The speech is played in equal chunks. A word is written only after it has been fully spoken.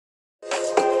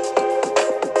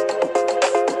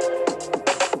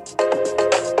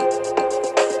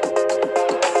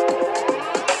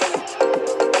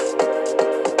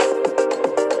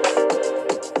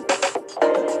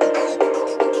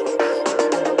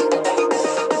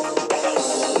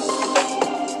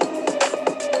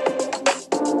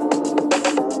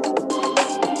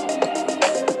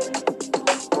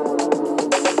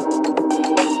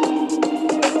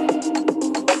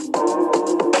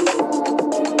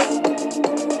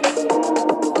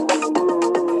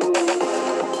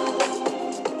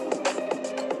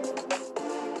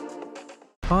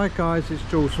Hi guys, it's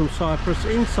Jules from Cyprus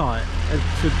Insight, and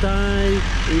today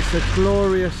is a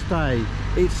glorious day.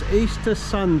 It's Easter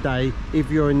Sunday if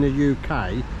you're in the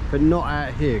UK, but not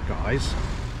out here guys.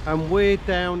 And we're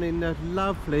down in the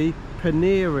lovely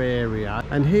Pernera area,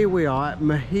 and here we are at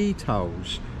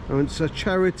Mojitos, and it's a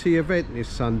charity event this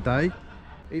Sunday.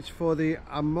 It's for the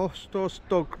Amostos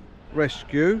Dog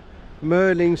Rescue,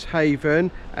 Merlin's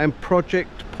Haven and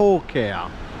Project Paw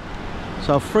Care.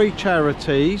 So 3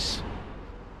 charities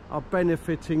are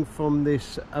benefiting from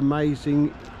this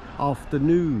amazing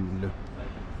afternoon.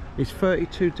 It's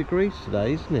 32 degrees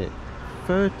today, isn't it?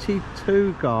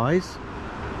 32 guys.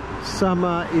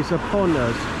 Summer is upon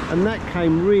us, and that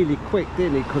came really quick,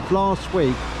 didn't it? Because last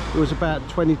week it was about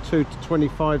 22 to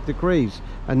 25 degrees,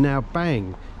 and now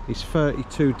bang, it's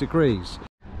 32 degrees.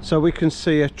 So we can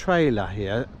see a trailer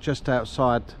here just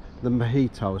outside the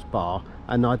Mojitos bar,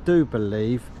 and I do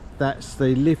believe that's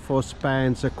the Lithos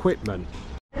Band's equipment.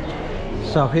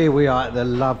 So here we are at the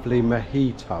lovely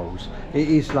Mojitos. It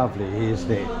is lovely,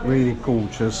 isn't it? Really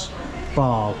gorgeous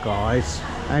bar guys,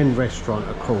 and restaurant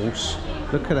of course.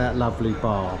 Look at that lovely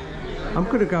bar. I'm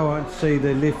going to go out and see the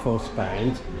Lithos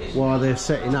Band while they're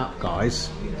setting up guys,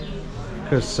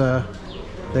 because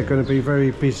they're going to be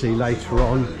very busy later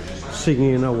on,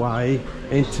 singing away,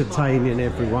 entertaining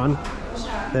everyone.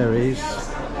 There is.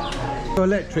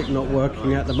 Electric not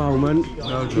working at the moment.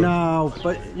 No,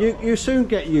 but you soon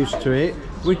get used to it.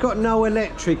 We've got no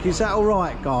electric. Is that all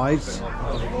right, guys?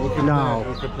 No.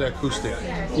 We can play acoustic.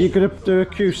 You're going to do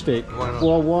acoustic? Why not?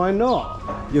 Well, why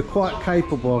not? You're quite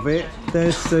capable of it.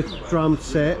 There's the drum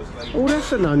set. Oh,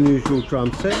 that's an unusual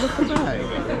drum set. Look at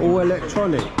that. All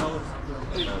electronic.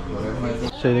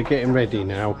 So they're getting ready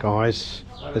now, guys.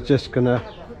 They're just going to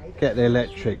get the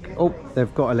electric. Oh,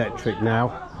 they've got electric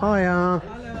now. Hiya.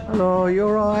 Hello, you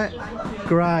alright?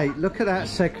 Great, look at that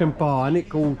second bar, isn't it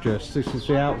gorgeous? This is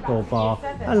the outdoor bar.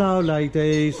 Hello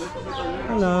ladies.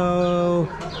 Hello.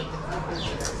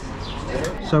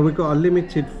 So we've got a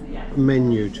limited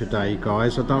menu today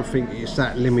guys. I don't think it's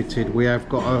that limited. We have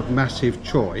got a massive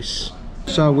choice.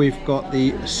 So we've got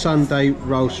the Sunday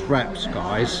roast wraps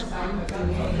guys,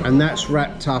 and that's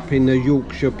wrapped up in the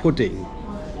Yorkshire pudding.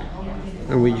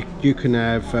 And you can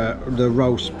have the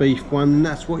roast beef one.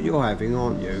 That's what you're having,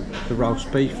 aren't you? The roast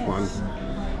beef one.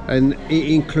 And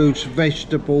it includes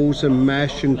vegetables and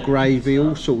mash and gravy,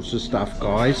 all sorts of stuff,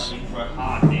 guys.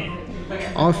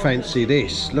 I fancy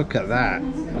this. Look at that.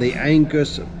 The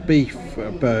Angus beef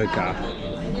burger.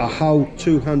 A whole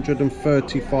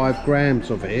 235 grams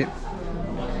of it.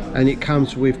 And it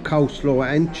comes with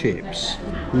coleslaw and chips.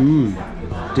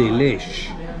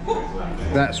 Delish.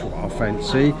 That's what I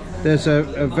fancy. There's a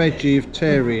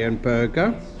vegetarian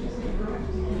burger.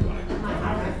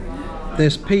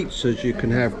 There's pizzas you can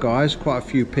have guys, quite a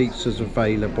few pizzas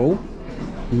available.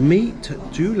 Meat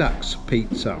deluxe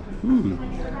pizza.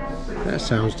 That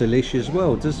sounds delicious as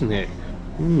well, doesn't it?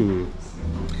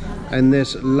 And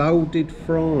there's loaded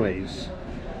fries.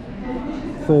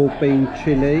 4-bean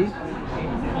chili.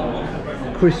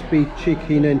 Crispy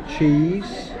chicken and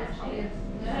cheese.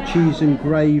 Cheese and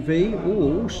gravy.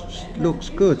 Oh, looks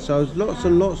good. So there's lots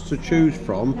and lots to choose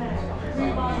from.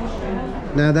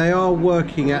 Now they are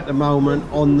working at the moment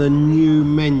on the new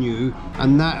menu,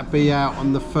 and that'll be out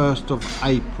on the 1st of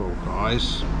April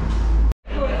guys.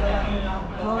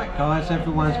 Right guys,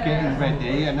 everyone's getting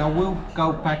ready, and I will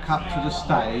go back up to the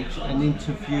stage and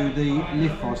interview the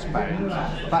Lithos Band,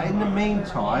 but in the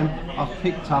meantime I've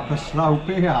picked up a slow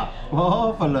beer.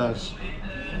 Marvellous.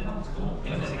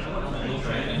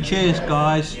 Cheers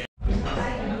guys.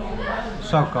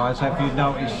 So guys, have you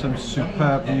noticed some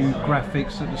superb new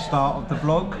graphics at the start of the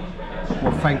vlog?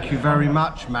 Well, thank you very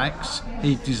much Max,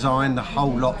 he designed the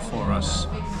whole lot for us.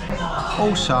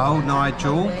 Also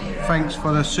Nigel, thanks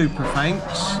for the super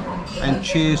thanks, and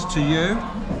cheers to you.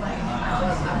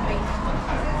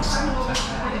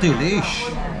 Delish.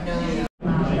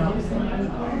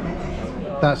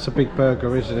 That's a big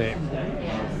burger, isn't it?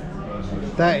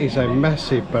 That is a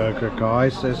massive burger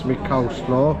guys. There's my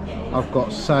coleslaw, I've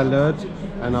got salad,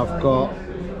 and I've got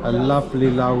a lovely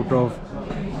load of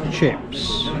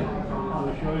chips.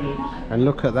 And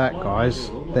look at that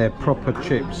guys, they're proper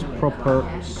chips, proper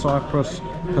Cyprus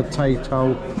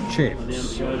potato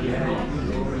chips.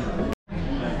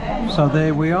 So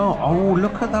there we are. Oh,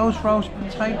 look at those roast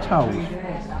potatoes.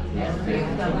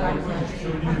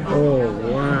 Oh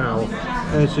wow,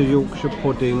 there's the Yorkshire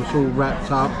puddings all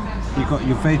wrapped up. You've got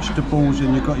your vegetables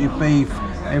and you've got your beef,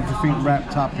 everything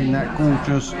wrapped up in that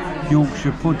gorgeous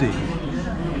Yorkshire pudding.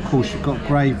 Of course you've got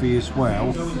gravy as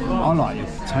well. I like the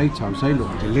potatoes, they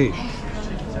look delish.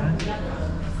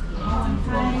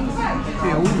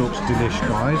 It all looks delish,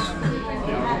 guys.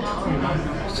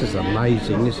 This is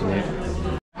amazing, isn't it?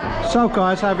 So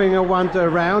guys, having a wander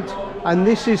around, and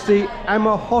this is the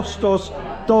Amahostos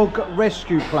dog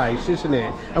rescue place, isn't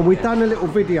it? And we've done a little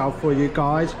video for you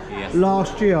guys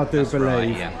last year, I do believe.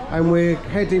 Right, yeah. And we're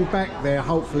heading back there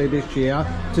hopefully this year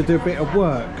to do a bit of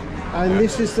work. And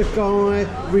this is the guy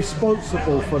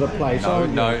responsible for the place,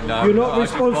 aren't you? No, you're not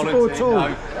responsible at all.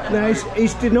 No,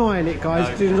 he's denying it,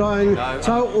 guys. Denying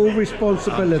total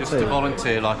responsibility. I'm just a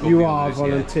volunteer, like you are a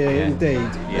volunteer, indeed.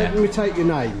 Yeah. Let me take your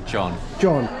name. John.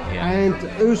 John. Yeah. And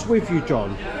who's with you,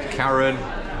 John? Karen.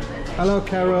 Hello,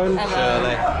 Karen. Hello.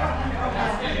 Shirley.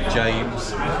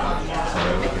 James.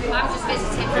 I'm just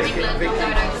visiting from England. I'm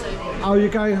going home soon. Oh, you're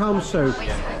going home soon?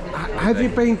 Have you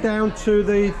been down to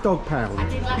the dog pound? I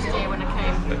did last year when I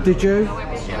came. Did you? I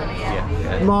went with Shirley,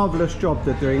 yeah. Marvellous job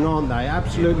they're doing, aren't they?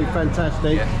 Absolutely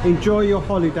fantastic. Yeah. Enjoy your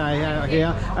holiday out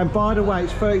here. And by the way,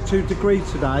 it's 32 degrees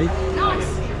today.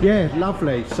 Nice. Yeah,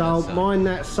 lovely. So mind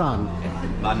that sun.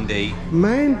 Mandy.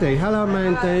 Mandy. Hello,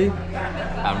 Mandy.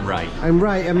 And Ray. And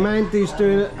Ray. And Mandy's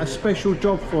doing a special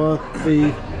job for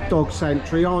the dog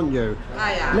sanctuary, aren't you?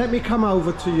 I am. Let me come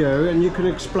over to you and you can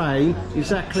explain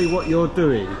exactly what you're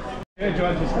doing.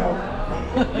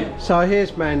 So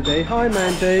here's Mandy. Hi,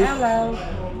 Mandy. Hello.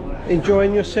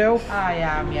 Enjoying yourself? I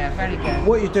am, yeah, very good.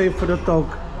 What are you doing for the dog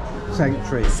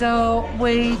sanctuary? So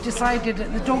we decided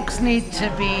that the dogs need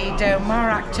to be doing more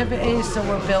activities, so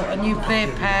we built a new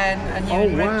playpen, a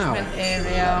new enrichment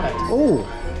area. Oh,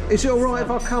 is it alright if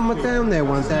I come down there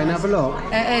one day and have a look?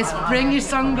 It is. Bring your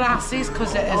sunglasses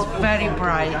because it is very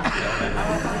bright.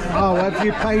 Oh, have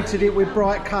you painted it with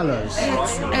bright colours?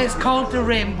 It's called the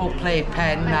Rainbow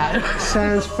Playpen now.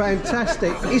 Sounds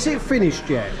fantastic. Is it finished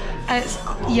yet?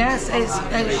 Yes,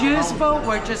 it's useful.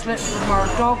 We're just looking for more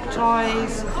dog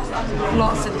toys,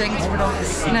 lots of things for them to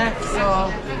sniff.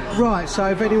 So right. So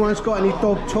if anyone's got any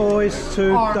dog toys to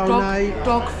donate,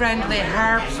 dog-friendly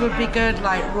herbs would be good,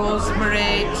 like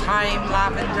rosemary, thyme,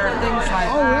 lavender, things like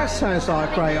that. Oh, that sounds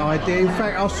like a great idea. In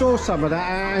fact, I saw some of that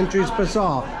at Andrew's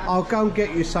Bazaar. I'll go and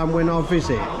get you some when I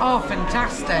visit. Oh,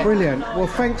 fantastic! Brilliant. Well,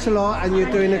 thanks a lot, and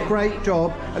you're doing a great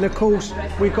job. And of course,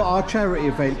 we've got our charity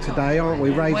event today, aren't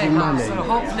we? Raising money. So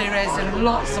hopefully raising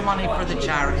lots of money for the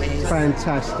charities.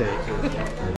 Fantastic.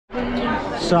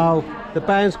 So the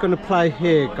band's going to play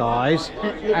here, guys,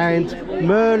 and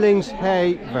Merlin's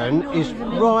Haven is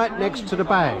right next to the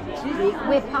band.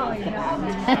 We're part of the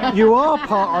band. You are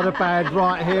part of the band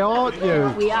right here, aren't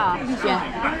you? We are,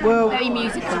 yeah. Well, very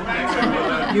musical.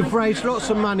 You've raised lots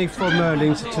of money for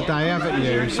Merlin's today, haven't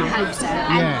you? So, I hope so.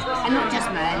 Yeah. And not just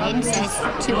Merlin's,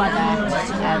 there's two other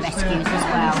rescues as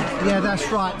well. Yeah,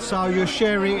 that's right. So you're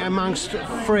sharing amongst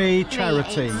three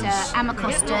charities. It's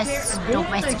Amahostos Dog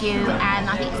Rescue, and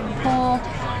I think it's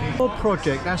Poor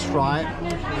Project, that's right.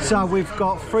 So we've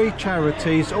got three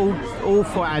charities, all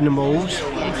for animals,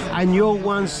 and your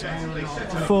one's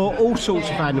for all sorts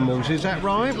of animals, is that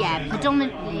right? Yeah,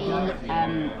 predominantly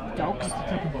dogs,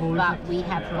 but we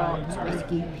have got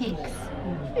rescue pigs,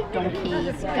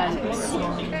 donkeys,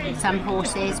 goats, some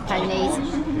horses, ponies.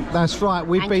 That's right.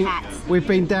 We've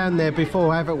been down there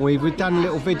before, haven't we? We've done a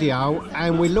little video,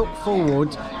 and we look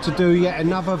forward to do yet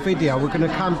another video. We're going to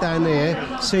come down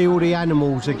there, see all the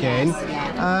animals again. Yes,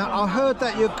 yeah. I heard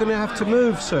that you're going to have to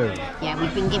move soon. Yeah,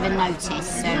 we've been given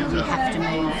notice, so we have to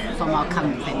move from our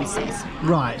current premises.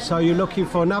 Right. So you're looking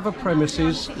for another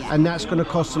premises, and that's going to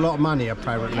cost a lot of money,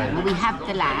 apparently. Yeah, well, we have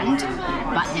the land,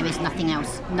 but there is nothing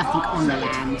else, nothing on the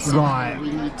land. So right.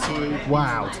 We need to.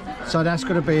 Wow. So that's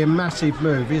going to be a massive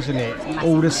move, isn't it?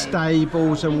 All the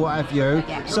stables and what have you.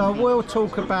 Yeah. So we'll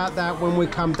talk about that when we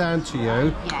come down to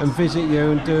you and visit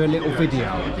you and do a little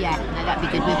video. Yeah, no, that'd be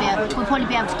good. We'll probably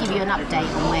be able to give you an update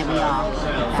on where we are.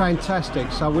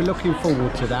 Fantastic. So we're looking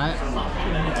forward to that.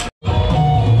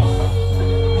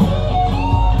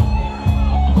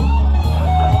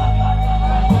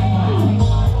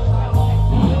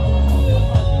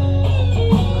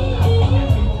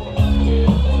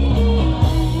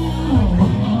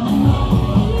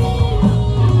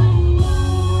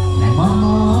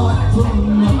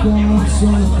 On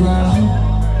the ground,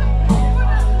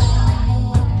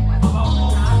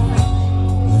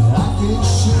 I can't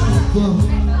shake them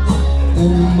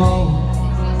anymore.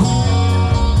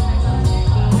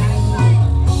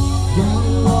 Got a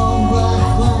long black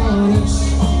clouds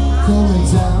coming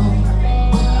down.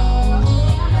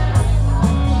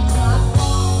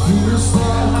 You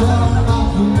start down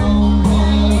knocking on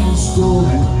heaven's door.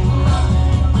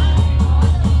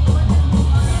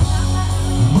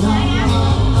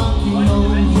 Knocking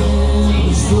on heaven's door.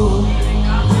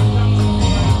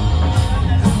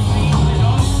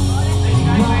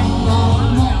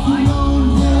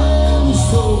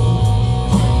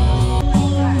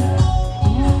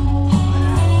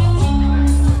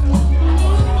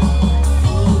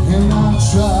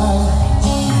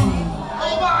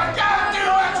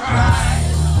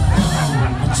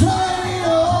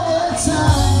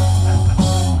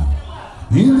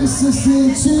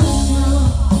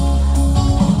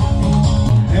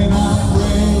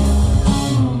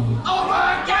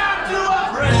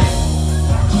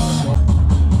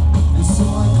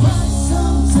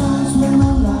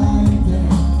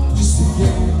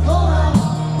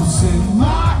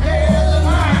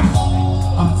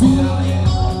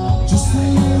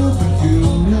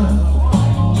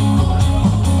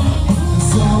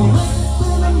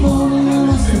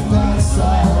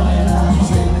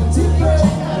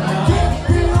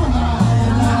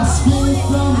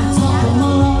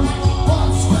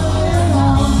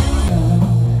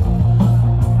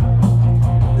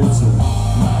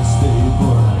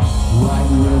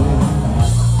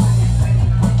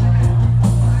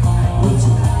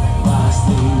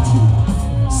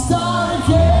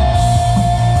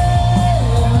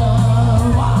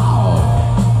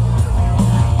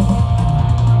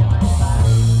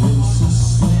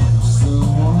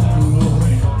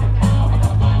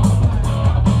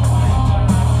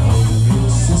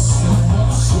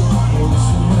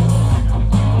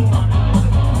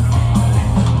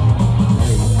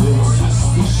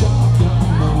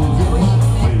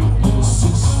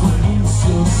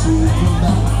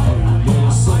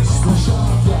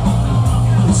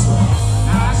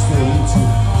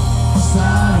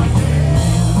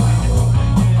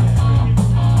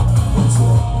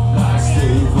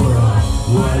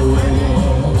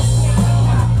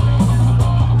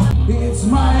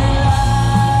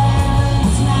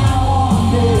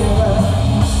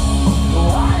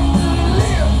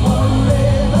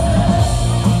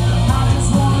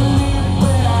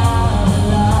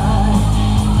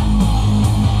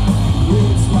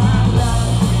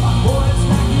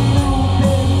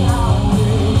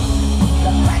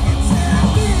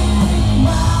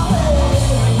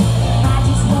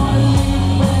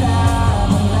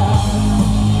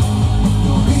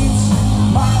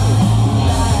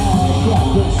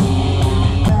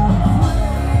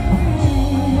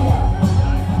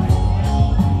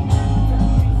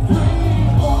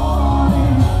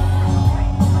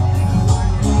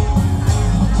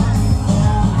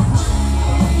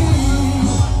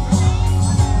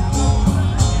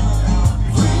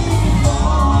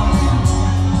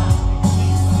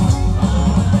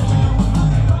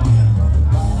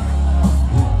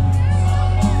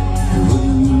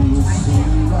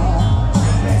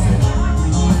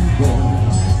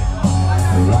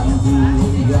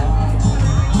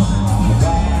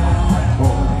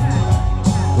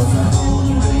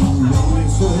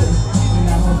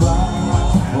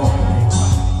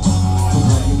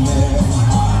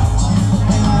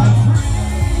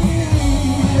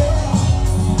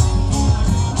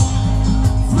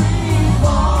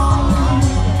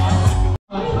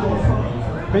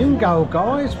 Bingo,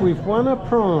 guys, we've won a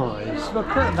prize. Look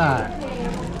at that.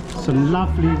 Some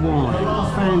lovely wine.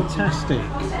 Fantastic.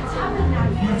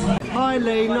 Hi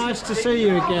Lee, nice to see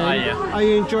you again. Hiya. Are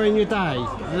you enjoying your day?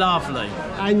 Lovely.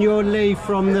 And you're Lee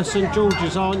from the St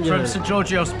George's, aren't you? From St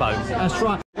George's Boat. That's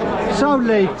right. So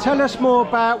Lee, tell us more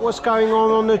about what's going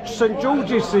on the St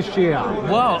George's this year.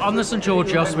 Well, on the St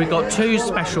George's we've got two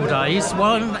special days.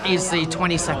 One is the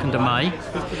 22nd of May.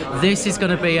 This is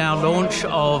going to be our launch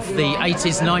of the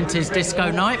 80s, 90s disco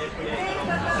night.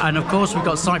 And of course we've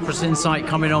got Cyprus Insight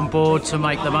coming on board to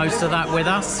make the most of that with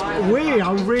us. We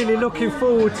are really looking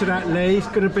forward to that, Lee. It's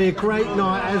going to be a great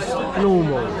night as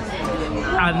normal.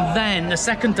 And then the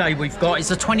second day we've got is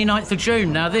the 29th of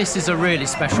June. Now this is a really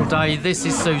special day. This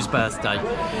is Sue's birthday.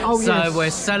 Oh, so yes. We're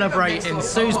celebrating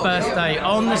Sue's birthday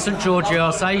on the St George's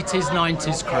 80s,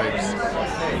 90s cruise.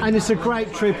 And it's a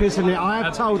great trip, isn't it? I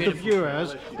have told the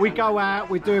viewers, we go out,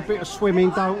 we do a bit of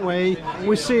swimming, don't we?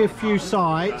 We see a few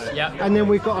sights, Yep. and then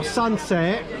we've got a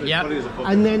sunset, Yep.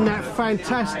 and then that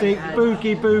fantastic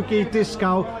boogie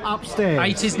disco upstairs.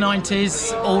 80s,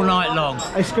 90s, all night long.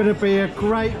 It's going to be a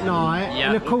great night, Yep.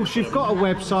 and of course you've got a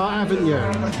website, haven't you?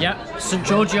 Yep,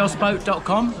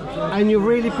 stgeorgiosboat.com. And you're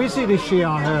really busy this year,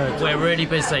 I heard. We're really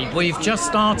busy. We've just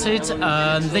started,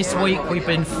 and this week we've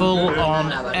been full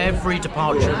on every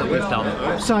departure that we've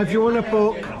done. So if you want to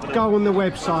book, go on the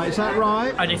website, is that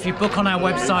right? And if you book on our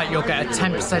website, you'll get a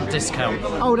 10% discount.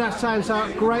 Oh, that sounds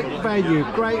like great value,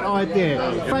 great idea.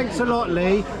 Thanks a lot,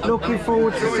 Lee. Looking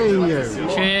forward to seeing you.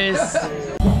 Cheers.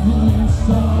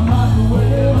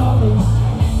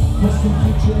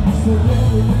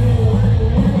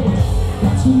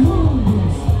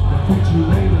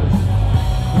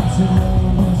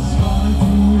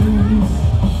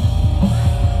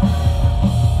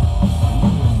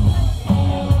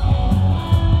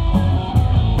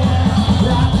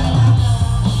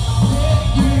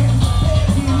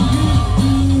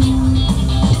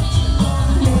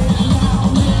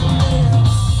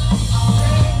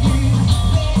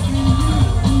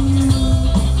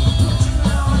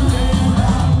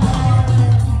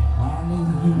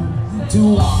 To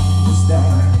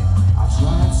understand, I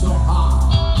tried so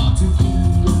hard to be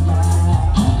your man.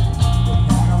 The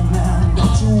kind of man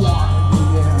that you want to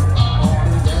be. All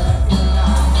the day and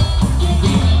night, you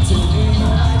give to me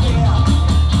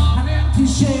an empty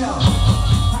shell.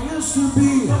 I used to be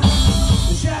the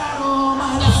shadow of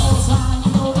my life was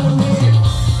hanging over me.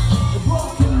 The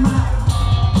broken man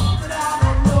that I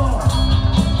don't know.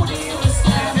 When he was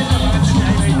standing up,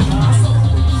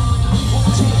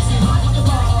 chasing on the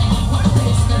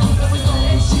ball.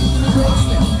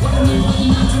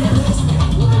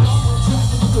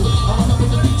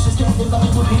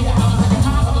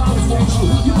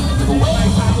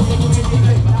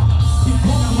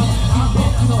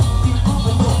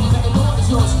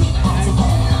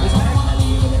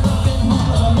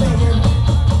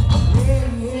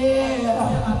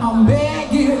 I'm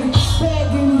begging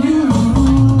you.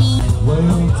 Way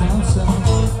down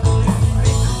south,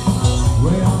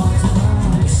 way on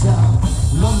down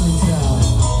south, lonely town.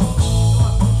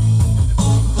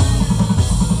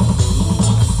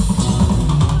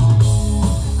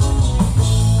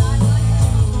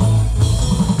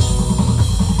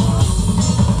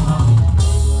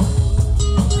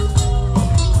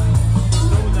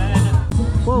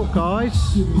 Well guys,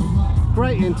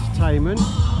 great entertainment,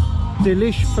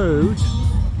 delish food,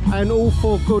 and all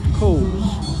for good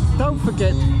cause. Don't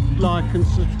forget to like and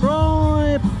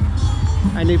subscribe,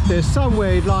 and if there's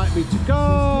somewhere you'd like me to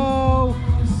go,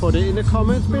 put it in the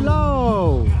comments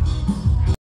below.